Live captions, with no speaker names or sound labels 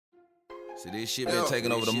See, this shit been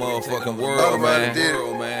taking over the motherfucking world,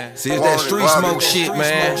 man. See, it's that street smoke shit,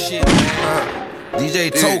 man. DJ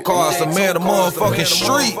Toe Cars, the man of the motherfucking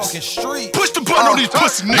streets. Push the button on these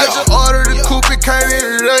pussy niggas. I just ordered the coupe, it came in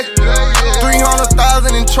today.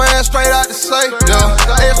 300,000 in trash, straight out the safe.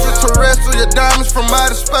 Extraterrestrial, your diamonds from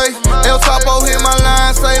outer space. El Chapo hit my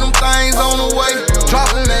line, say them things on the way.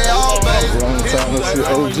 Dropping they all, baby.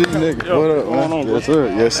 OG nigga, what up, man? Yes, sir.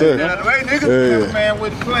 Yes, sir. Yeah. Man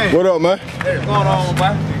with the plan. What up, man? Hey, what's going on,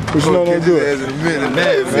 boy? What you know I'm doing?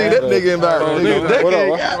 See that nigga in back. What up,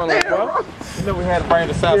 bro? You know we had to bring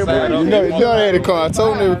the south side up. You know I had a car. I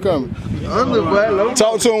told him they were coming.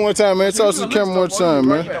 Talk to him one time, man. Talk to the camera one time,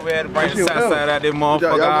 man. We had to bring the south side out there,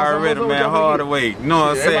 motherfucker already, man. Hardaway. You know what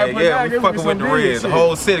I'm saying? Yeah, we fucking with the Reds. The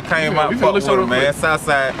whole city came out fucking with them, man.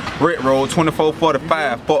 Southside, Red Road,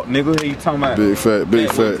 2445. Fuck, nigga. Who you talking about? Big fat,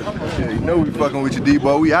 big fat. You know we fucking with you,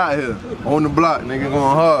 D-boy. We out here on the block, nigga, going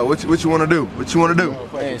hard. What you wanna do? What you wanna do?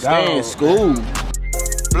 Stay in school.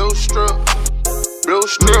 Blue strip,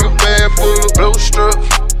 nigga bag full of blue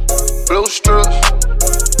strip,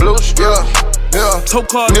 yeah. Toe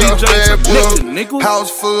Car DJ, nigga. House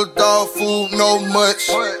full of dog food, no much.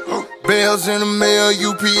 Bells in the mail,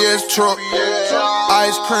 UPS truck.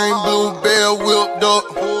 Ice cream, blue bell whipped up.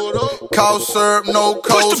 Cold syrup, no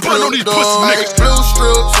cold stripped up. Blue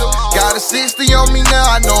strips, got a 60 on me now,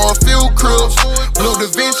 I know a few crips. Blue Da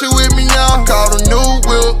Vinci with me now, caught a new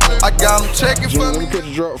whip. I got them checking for me. Let me put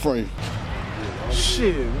the drop for you.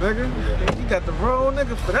 Shit, nigga. You got the wrong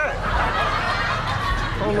nigga for that.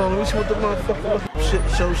 Hold on, let me see what the motherfucker shit,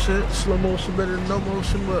 show shit. Slow motion better than no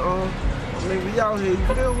motion, but I mean, we out here, you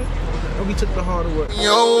feel me? And we took the hard away.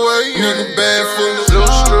 Your way, nigga bag full of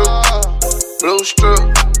blue strip,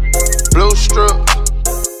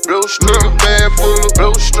 nigga bag full of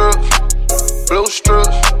blue strip,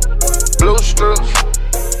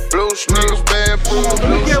 niggas bag full of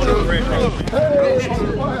blue strip.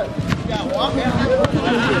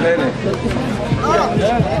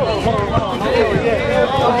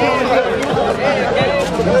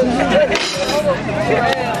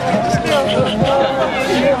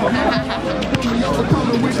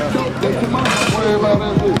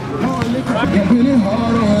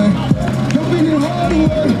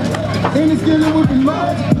 And it's getting with the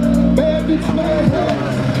mind. Bad bitch, bad head.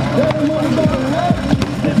 That money about to have.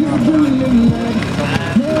 You can do it in the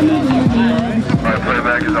Alright,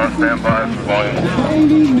 playback is on standby for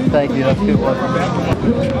volume. Thank you, that's good work.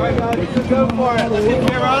 Go for it. Let's get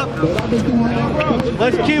camera up.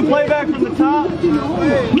 Let's cue playback from the top. We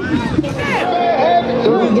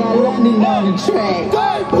got London on the track. I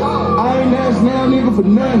ain't asked now, nigga, for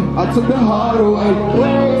nothing. I took the hard away.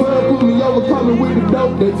 Put me over, coming with the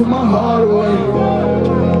dope. They took my heart away.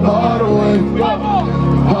 Hard away.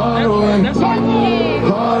 Hard away.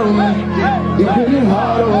 Hard away. You put it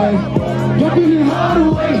hard away. You put it hard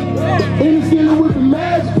away. And it's dealing with the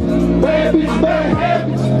magic. Bad bitch, bad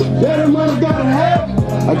habits. That money gotta have it.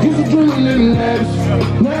 I used to dream of living lavish.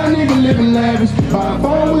 Now a nigga living lavish. My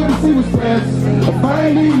phone with the see what's fast. I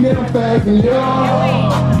find these get them fast and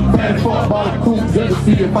yeah. Fat fuck about the coupe just to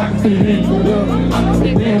see if I can fit it in.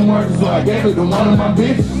 It didn't work, so I gave it to one of my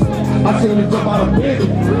bitches. I told her to jump out of bed.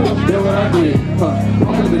 That's what I did. I'm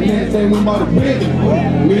gonna the next day we bought a bed.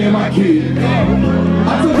 Me and my kid. I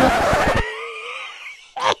took that.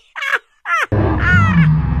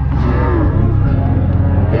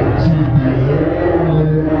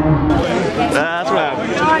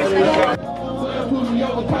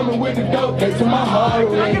 With the dope, they to my heart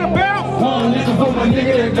away. Can I get a bounce? One nigga for my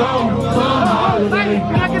nigga that gone. Can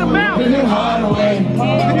I get a bounce? Nigga hard away.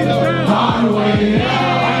 Hard away. I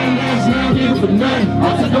ain't asked now, nigga for nothing. I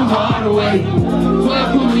took them hard away.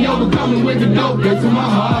 12 put me over, coming with the dope, they to my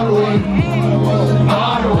heart away.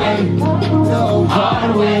 Hard away. Hard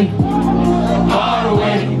away. Hard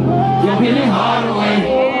away. You're hitting hard away.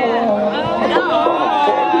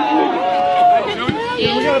 We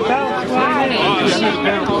got a bounce line.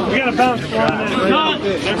 We got a bounce line.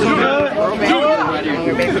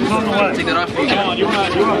 Take that off. Here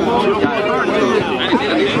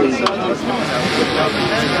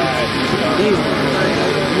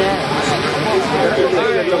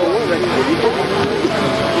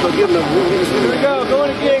we go.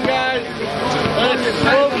 Going again, guys.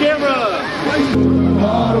 Roll camera.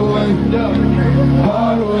 Hard away.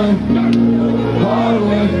 Hard away. Hard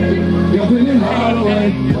away. You're putting hard away.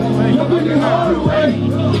 You're putting hard away.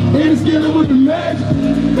 And it's dealing with the magic.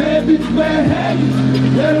 Bad bitch, bad habits.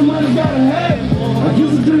 Yeah, the money gotta have it. I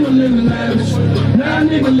used to dream of living lavish. Now a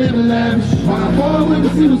nigga living lavish. My boy with the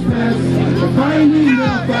see what's fast. If I ain't even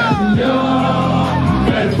fast, yeah.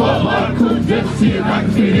 Bad fuck, my coupe, just see if I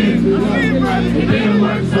can fit in. It didn't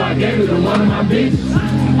work, so I gave it to one of my bitches.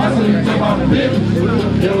 I said her jump off the business.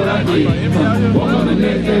 That's what I did. Woke up the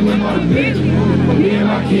next day with my bitch. Me and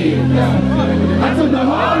my kids. I took the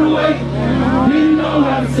hard away. Didn't know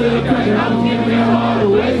how to sell crack. I was giving that hard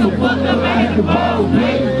away. So fucked up, I had to ball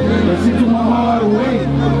play. But she took my hard away.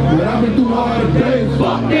 But I've been through hard days.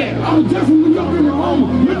 Fuck that. I was just in New York in the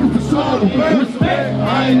home. Looking for trouble. Respect.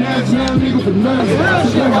 I ain't asked now nigga for nothing. I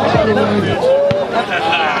took that hard away.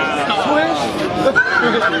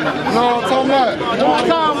 No, I'm talking about.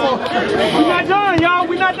 We not done, y'all.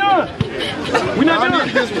 We not done. We not done. I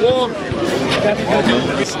need this water.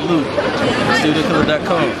 Salute.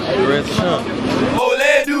 StudioKiller.com. Derez Deshon. Oh,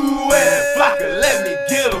 let do it. Flocker, let me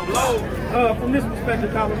get them low. From this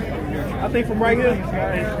perspective, Colin, I think from right here.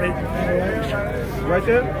 Right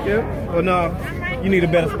there? Yeah? Or no? You need a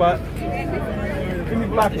better spot. Give me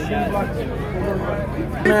blockers.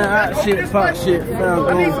 Man, I shit, pop shit, found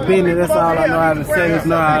goes business. That's all I know how to say. That's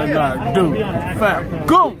not how to do. Fam,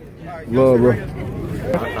 go! Love, bro.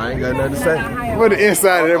 I ain't got nothing to say. What the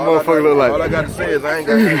inside of that motherfucker look like? All I got to say is I ain't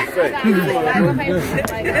got nothing to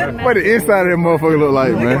say. What the inside of that motherfucker look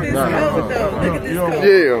like, man?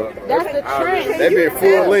 Yeah. That's the trend. That be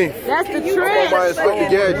full length. That's the trend. Somebody's fucking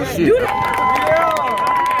gadget shit.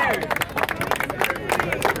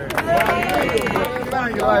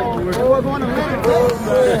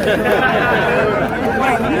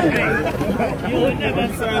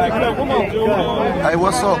 Hey,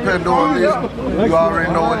 what's up, Pandora? You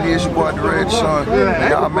already know what it is, your boy Derez Deshon.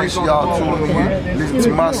 Y'all make sure y'all tune in. Listen to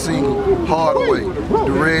my single, Hardaway,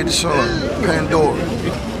 Derez Deshon, Pandora.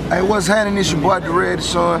 Hey, what's happening? It's your boy Derez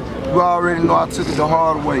Deshon. You already know I took it the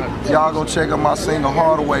hard way. Y'all go check out my single,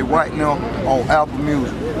 Hardaway, right now on Apple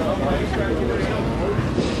Music.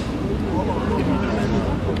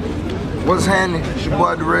 What's happening? It's your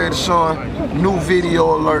boy Derez Deshon. New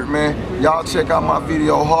video alert, man. Y'all check out my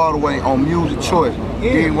video Hardaway on Music Choice.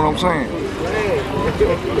 Dig what I'm saying?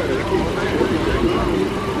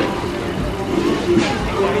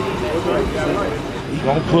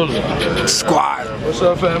 Don't pull it. Squad. What's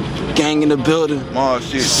up, fam? Gang in the building. Oh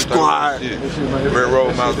shit. Squad. Red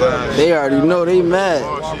Road, Mount Zion. They already know they mad.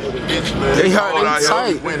 They already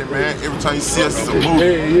tight. Winning, man. Every time you see us, it's a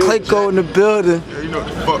movie. Clayco in the building. Yeah, you know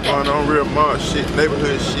what the fuck going on, real Mars shit,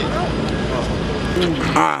 neighborhood shit.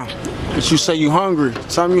 But you say you hungry.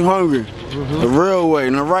 Tell me you hungry. The real way,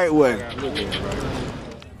 and the right way.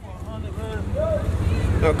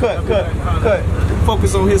 No, cut.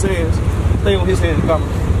 Focus on his hands. Stay on his hands, come.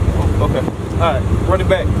 Okay. Alright, run it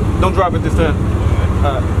back. Don't drop it this time.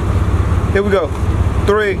 Alright. Here we go.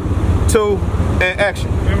 3, 2, and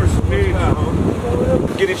action. Remember speed.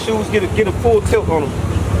 Get his shoes, get a full tilt on him.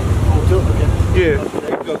 Full tilt, okay. Yeah.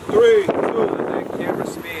 Here we go. 3, 2, camera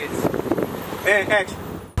speeds. And action.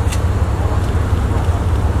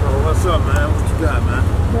 Oh, what's up, man? What you got, man?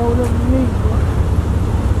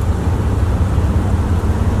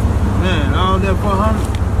 Man, all that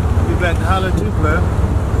 400. I'll be back to holler at you, player.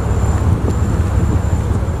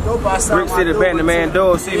 Brick City Bandit, man.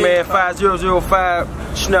 Dog C, man. 5005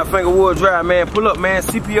 Snapfinger Wood Drive, man. Pull up, man.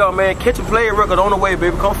 CPR, man. Catch a play record on the way,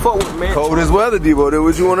 baby. Come forward, man. Coldest weather, Debo. That's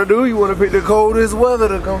what you want to do? You want to pick the coldest weather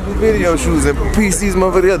to come do video shoots and piece these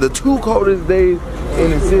motherfuckers. The 2 coldest days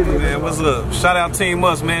in the city. Man, what's up? Shout out Team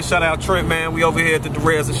Us, man. Shout out Trent, man. We over here at the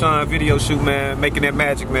Derez Deshon video shoot, man. Making that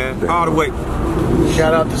magic, man. All the way.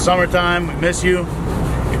 Shout out to summertime. We miss you.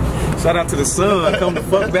 Shout out to the sun. Come the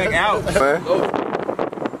fuck back out. Man.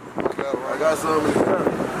 I got something in the car.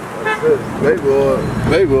 Baby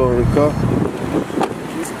oil in the car.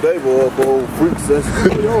 Baby oil for old freaks.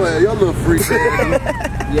 Y'all little freaks. Yeah,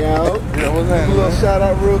 what's happening? A little shout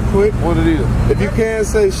out real quick. What it is? If you can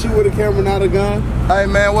say shoot with a camera, not a gun. Hey,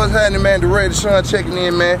 man, what's happening, man? Derez Deshon checking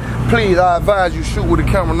in, man. Please, I advise you shoot with a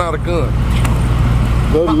camera, not a gun.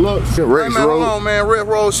 Look. Hey, man, hold on, man. Red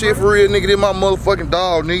Road shit for real, nigga. This my motherfucking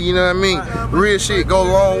dog, nigga. You know what I mean? Real shit go a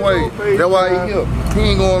long way. That's why he here. He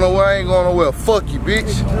ain't going nowhere. I ain't going nowhere. Fuck you,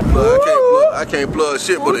 bitch. I can't plug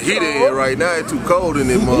shit, but the heater in right now. It's too cold in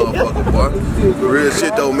this motherfucker, boy. Real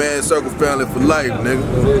shit though, man. Circle family for life, nigga.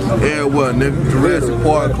 Everyone, nigga. Jurassic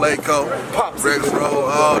Park, Clayco, Rex Road,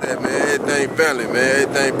 all that, man. Everything family, man.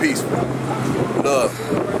 Everything peaceful. Love.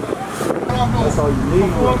 That's all you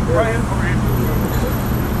need. Right here.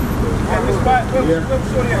 At this spot, right here. Right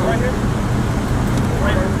here.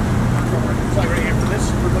 It's like right here for this.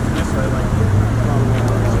 We're looking this way, like.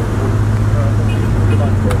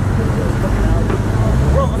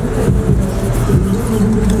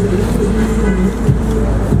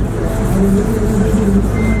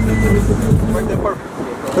 Right there,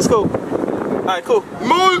 perfect. Let's go. All right, cool.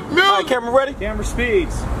 All right, camera ready? ready? Camera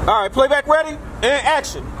speeds. All right, playback ready? And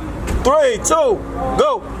action. 3, 2,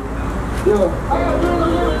 go.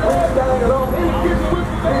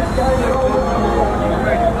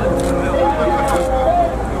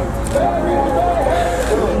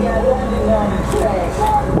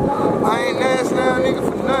 I ain't asked now, nigga,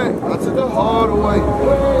 for nothing. I took the hard away.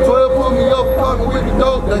 12 put me up, fucking with the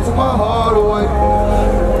dope. They took my heart away.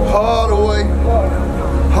 Hard away.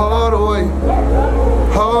 Hard away.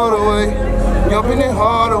 Hard away. Yup in it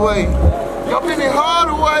hard away. Yup in it hard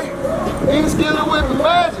away. Ain't skillin' with the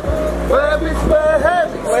magic. Bad bitch, bad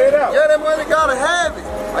habits. Play it out. Yeah, that money gotta have it.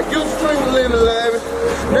 I used to dream of living lavish.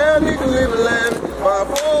 Now nigga living lavish. My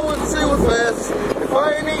phone wouldn't see what's fastest. If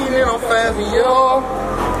I ain't eating it, I'm fasting, y'all.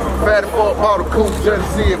 Fatty fuck bought a coupe just to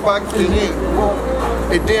see if I could fit in.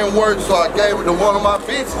 It didn't work, so I gave it to one of my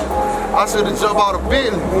bitches. I should have jumped out of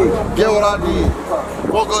business. Get what I did?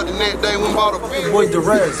 Woke up the next day, went bought a bitch. Boy,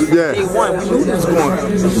 Derez. Yeah. He won. We knew this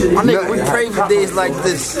one. My nigga, we pray for days like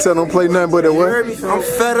this. Tell them play nothing but that way. I'm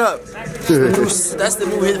fed up. That's the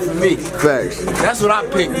new hit for me. Facts. That's what I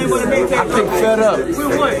picked. I picked fed up.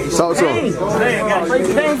 Talk to him.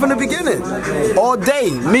 Pain from the beginning. All day.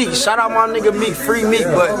 Meek. Shout out my nigga Meek. Free Meek.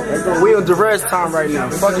 But we on Derez time right now.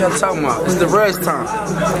 Fuck y'all talking about. It's Derez time.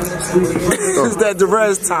 It's that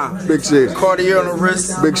Derez time. Big shit. Cartier on the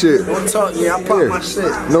wrist. Big shit. Don't talk, yeah. I pop my shit.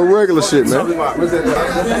 No regular shit, man. What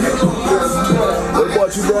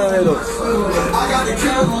brought you down here though?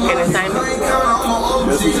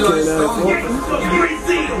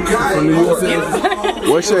 From New York.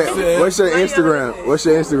 What's your Instagram? What's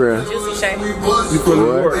your Instagram? You from New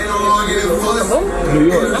York? New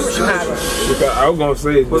York. I was gonna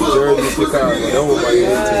say Jersey, Chicago. That was my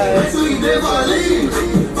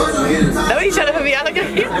No, you trying to put me out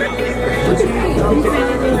again?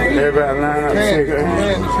 Everybody line up.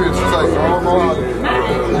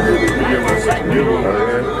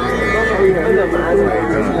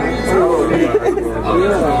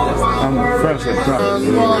 I'm fresh at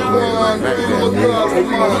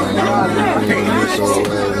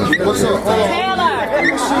What's up? Taylor.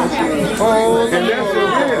 And that's for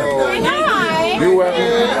real. You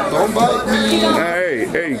welcome. Don't bite me.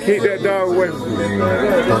 Hey, keep that dog away from me.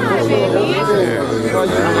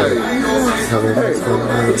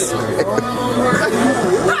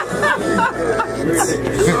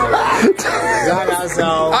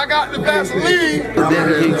 I got the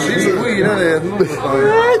Vaseline. She's a weed, that ass.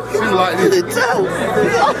 She like this.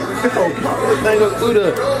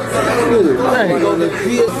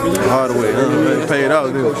 Hardaway, paid out.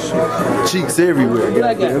 Cheeks everywhere.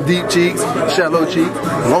 Goddamn. Deep cheeks, shallow cheeks,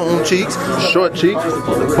 long cheeks, short cheeks.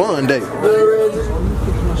 Fun day.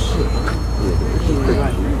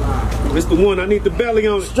 It's the one. I need the belly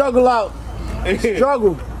on it. Struggle out.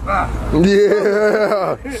 Struggle.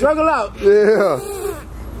 Yeah. Struggle out. Yeah.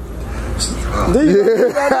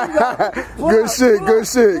 Good shit,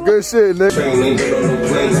 nigga.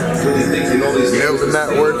 Never not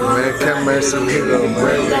working, man. Cameraman some nigga,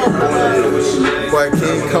 man. Boy,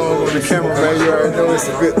 King Kong with the camera, man. You already know it's a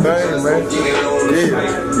good thing, man. Yeah.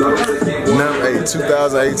 Now, hey,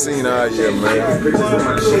 2018 out here, man.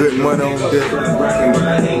 Good money on deck.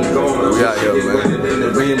 We out here, man.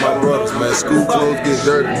 Me and my brothers, man. School clothes get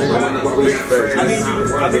dirty, nigga. Big facts.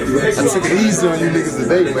 I took it easy on you niggas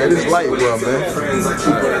today, man. It's light, bro, man.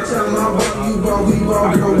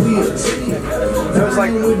 That was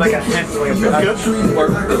like a halfway up there. To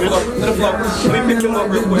the floor. Let me pick him up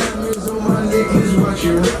real quick.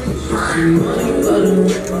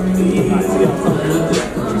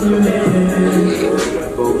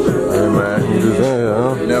 Hey man,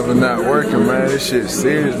 never not working, man. This shit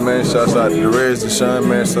serious, man. Shouts out to Derez Deshon,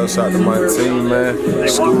 man. Shouts out to my team, man.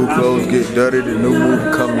 School clothes get dirty. The new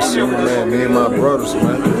movie coming soon, man. Me and my brothers,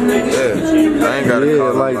 man. Yeah, I ain't gotta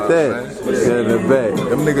call like them that. Man. Yeah, in the back.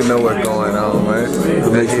 Them niggas know what's going on, man.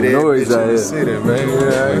 Make some noise out here. City, man.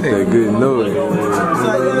 Yeah, that good noise.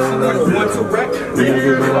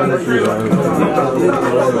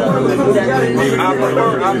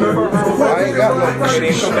 I ain't got no shit.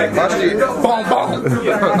 My shit, boom, boom.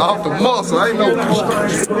 Off the muscle, I ain't no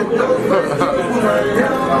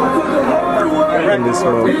And this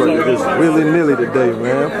motherfucker is willy-nilly today,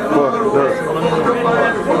 man. Fucked up.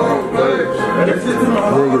 Niggas is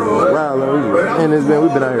wildin'. And it's been,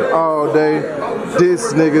 we've been out here all day.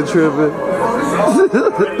 This nigga tripping.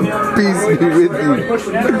 Peace be with you.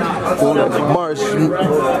 Marsh,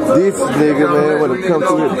 this nigga, man, when it comes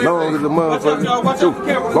to it, long as a motherfucker. Too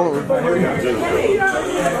long.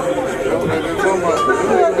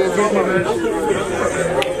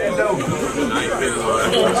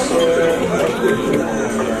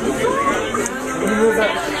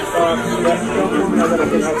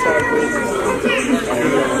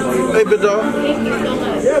 Hey, big dog.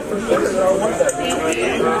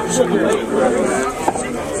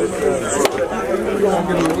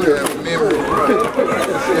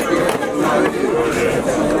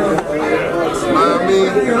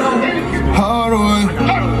 Hardaway,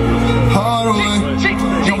 Hardaway,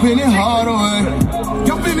 jumping in Hardaway,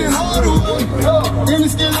 jumping in Hardaway. In the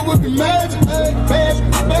skin with the magic,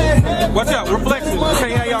 Watch out, reflection.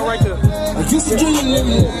 Can't have y'all right there. I used to dream of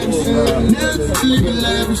living lavish, never living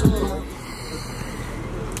lavish.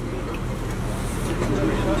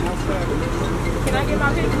 Can I get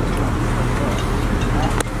my picture?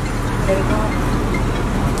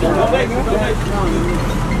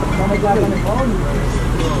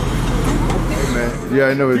 Man, yeah,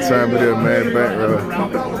 I know what time it is, man. Back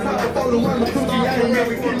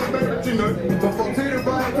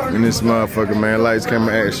in this motherfucker, man. Lights,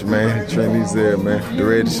 camera, action, man. Trentton Ezell, man.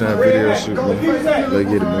 Derez Deshon video shoot, man. Let's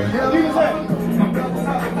get it, man.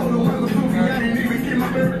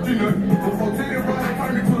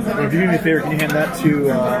 If you do me a favor, can you hand that to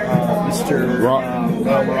Mr. Morocco?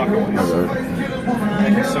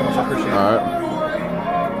 Thank you so much. I appreciate it. All right.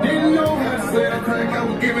 Didn't know how to say the crack, I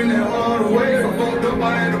was giving that hard away. So fucked up, I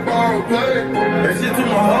had to borrow play. That shit took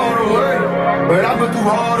my heart away. But I've been through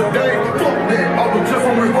hard today. Fuck that, I was just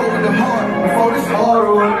on revolt with the heart before this hard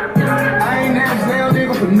away. I ain't asked down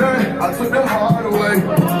nigga for nothing. I took the heart away.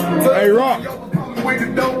 Hey, Rock. With the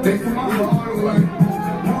dope, they took my heart away.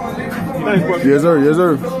 Yes, sir. Yes,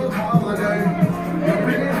 sir. So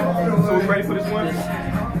we ready for this one?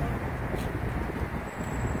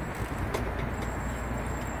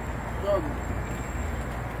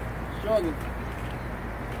 Struggling.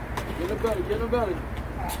 Get in the belly, get in the belly.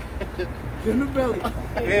 Get in the belly.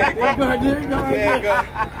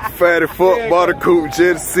 Fatty fuck bought a coupe just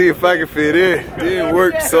to see if I could fit in. Didn't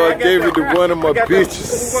work, so I gave it to one of my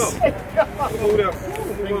bitches.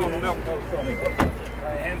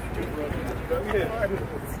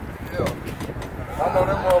 I know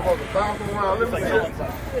that motherfucker bouncing around. Let me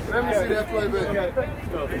see that playback.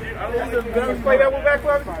 Let me play that one back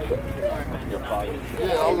for me.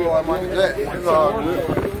 Yeah, I'll go like money that. It's all good.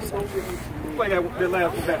 Play that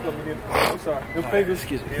last one back up again. I'm sorry. Them fingers.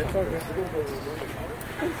 Excuse me. You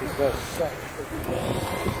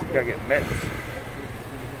gotta get mittens.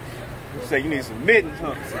 You say you need some mittens,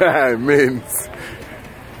 huh? Mittens.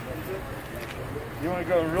 You wanna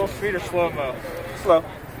go real speed or slow mo? Slow.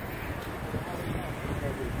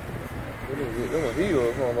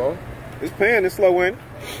 It's paying this slow in.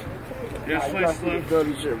 Yeah, slow.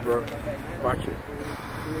 Dirty shit, bro. Watch it.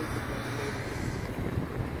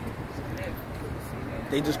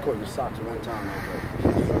 They just caught your socks one time,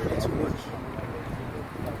 bro. Too much.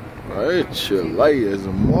 That shit light as a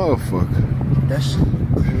motherfucker. That shit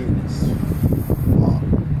is fuck.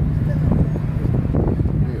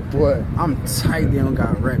 Boy, I'm tight. They don't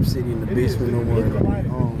got Rap City in the basement no more.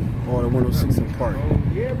 Or the 106 in Park.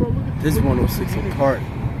 This 106 in Park.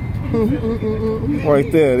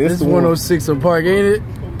 Right there. This 106 in Park, ain't it?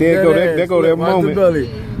 There go that moment.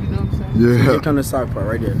 Yeah. Here come the sock part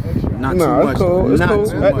right there. Not too much. Cool. Not cool.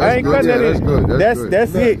 too much. I ain't cut that in.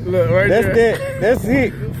 That's it. Look, right That's there. That's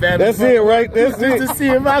it. That's it, right? That's it. Just to see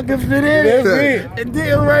if I could fit in. That's it. It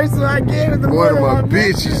didn't work, so I gave it to one of my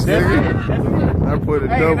bitches, nigga. I put it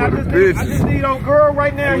down with the bitches. I just need old girl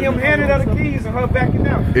right now. Him handing her the keys and her backing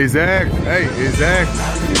out. Exactly. Hey, exactly.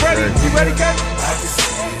 You ready? You ready, guys? I just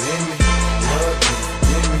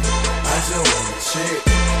want a chick. I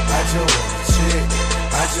just want a chick.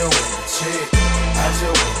 I just want a chick. I just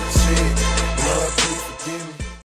want a chick. Love